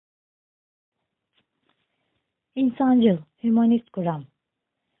İnsancil, hümanist Kuram.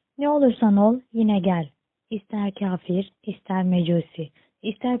 Ne olursan ol yine gel. İster kafir, ister mecusi,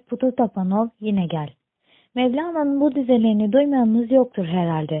 ister puta tapan ol yine gel. Mevlana'nın bu dizelerini duymayanınız yoktur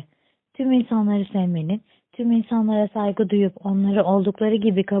herhalde. Tüm insanları sevmenin, tüm insanlara saygı duyup onları oldukları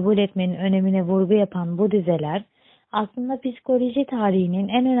gibi kabul etmenin önemine vurgu yapan bu dizeler, aslında psikoloji tarihinin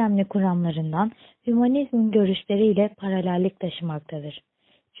en önemli kuramlarından hümanizmin görüşleriyle paralellik taşımaktadır.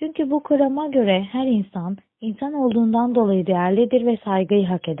 Çünkü bu kurama göre her insan, insan olduğundan dolayı değerlidir ve saygıyı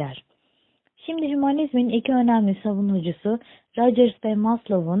hak eder. Şimdi hümanizmin iki önemli savunucusu Rogers ve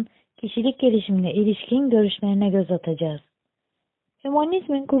Maslow'un kişilik gelişimine ilişkin görüşlerine göz atacağız.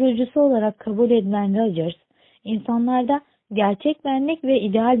 Hümanizmin kurucusu olarak kabul edilen Rogers, insanlarda gerçek benlik ve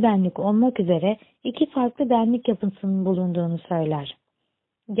ideal benlik olmak üzere iki farklı benlik yapısının bulunduğunu söyler.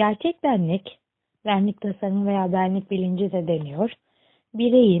 Gerçek benlik, benlik tasarımı veya benlik bilinci de deniyor,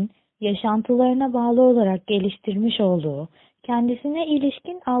 bireyin yaşantılarına bağlı olarak geliştirmiş olduğu kendisine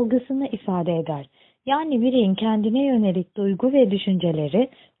ilişkin algısını ifade eder. Yani bireyin kendine yönelik duygu ve düşünceleri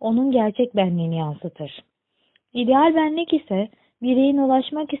onun gerçek benliğini yansıtır. İdeal benlik ise bireyin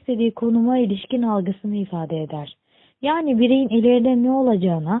ulaşmak istediği konuma ilişkin algısını ifade eder. Yani bireyin ileride ne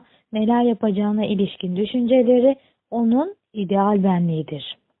olacağına, neler yapacağına ilişkin düşünceleri onun ideal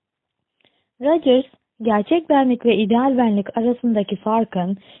benliğidir. Rogers, gerçek benlik ve ideal benlik arasındaki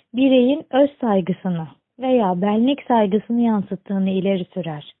farkın bireyin öz saygısını veya benlik saygısını yansıttığını ileri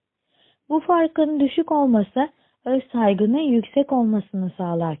sürer. Bu farkın düşük olması öz saygının yüksek olmasını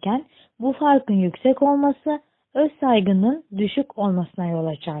sağlarken bu farkın yüksek olması öz saygının düşük olmasına yol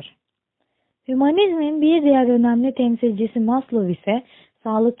açar. Hümanizmin bir diğer önemli temsilcisi Maslow ise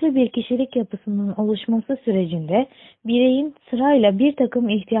sağlıklı bir kişilik yapısının oluşması sürecinde bireyin sırayla bir takım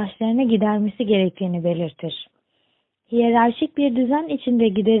ihtiyaçlarını gidermesi gerektiğini belirtir. Hiyerarşik bir düzen içinde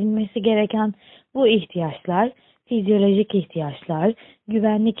giderilmesi gereken bu ihtiyaçlar, fizyolojik ihtiyaçlar,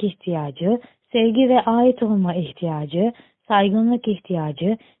 güvenlik ihtiyacı, sevgi ve ait olma ihtiyacı, saygınlık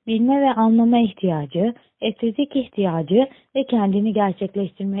ihtiyacı, bilme ve anlama ihtiyacı, estetik ihtiyacı ve kendini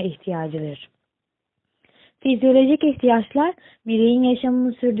gerçekleştirme ihtiyacıdır. Fizyolojik ihtiyaçlar, bireyin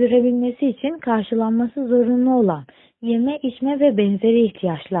yaşamını sürdürebilmesi için karşılanması zorunlu olan yeme, içme ve benzeri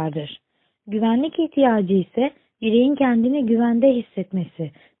ihtiyaçlardır. Güvenlik ihtiyacı ise bireyin kendini güvende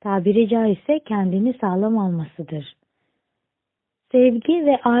hissetmesi, tabiri caizse kendini sağlam almasıdır. Sevgi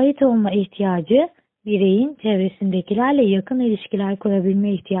ve ait olma ihtiyacı, bireyin çevresindekilerle yakın ilişkiler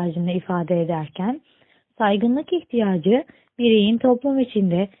kurabilme ihtiyacını ifade ederken, saygınlık ihtiyacı, bireyin toplum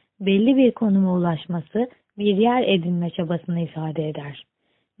içinde belli bir konuma ulaşması, bir yer edinme çabasını ifade eder.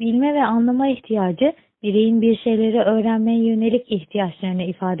 Bilme ve anlama ihtiyacı, bireyin bir şeyleri öğrenmeye yönelik ihtiyaçlarını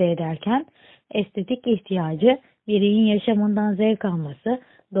ifade ederken, estetik ihtiyacı, bireyin yaşamından zevk alması,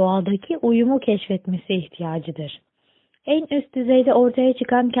 doğadaki uyumu keşfetmesi ihtiyacıdır. En üst düzeyde ortaya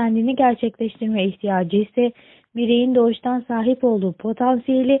çıkan kendini gerçekleştirme ihtiyacı ise bireyin doğuştan sahip olduğu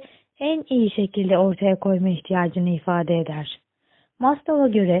potansiyeli en iyi şekilde ortaya koyma ihtiyacını ifade eder. Maslow'a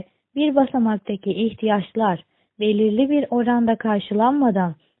göre bir basamaktaki ihtiyaçlar belirli bir oranda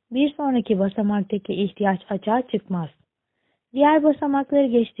karşılanmadan bir sonraki basamaktaki ihtiyaç açığa çıkmaz. Diğer basamakları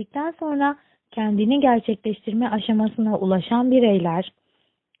geçtikten sonra kendini gerçekleştirme aşamasına ulaşan bireyler,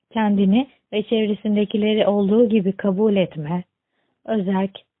 kendini ve çevresindekileri olduğu gibi kabul etme,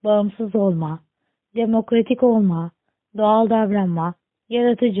 özerk, bağımsız olma, demokratik olma, doğal davranma,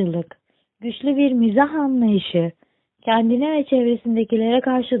 yaratıcılık, güçlü bir mizah anlayışı, kendine ve çevresindekilere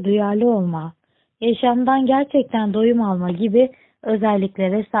karşı duyarlı olma, yaşamdan gerçekten doyum alma gibi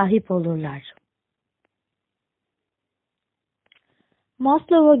özelliklere sahip olurlar.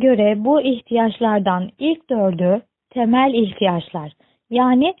 Maslow'a göre bu ihtiyaçlardan ilk dördü temel ihtiyaçlar,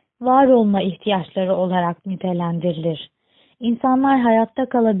 yani var olma ihtiyaçları olarak nitelendirilir. İnsanlar hayatta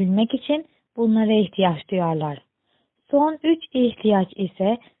kalabilmek için bunlara ihtiyaç duyarlar. Son üç ihtiyaç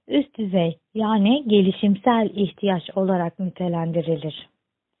ise üst düzey, yani gelişimsel ihtiyaç olarak nitelendirilir.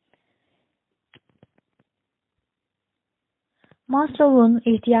 Maslow'un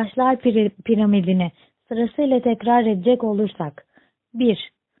ihtiyaçlar piramidini sırasıyla tekrar edecek olursak: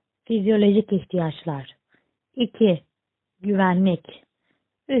 1. Fizyolojik ihtiyaçlar. 2. Güvenlik.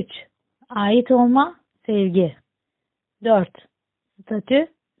 3. Ait olma, sevgi. 4. Statü,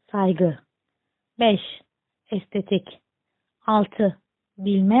 saygı. 5. Estetik. 6.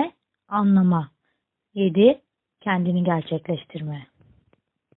 Bilme, anlama. 7. Kendini gerçekleştirme.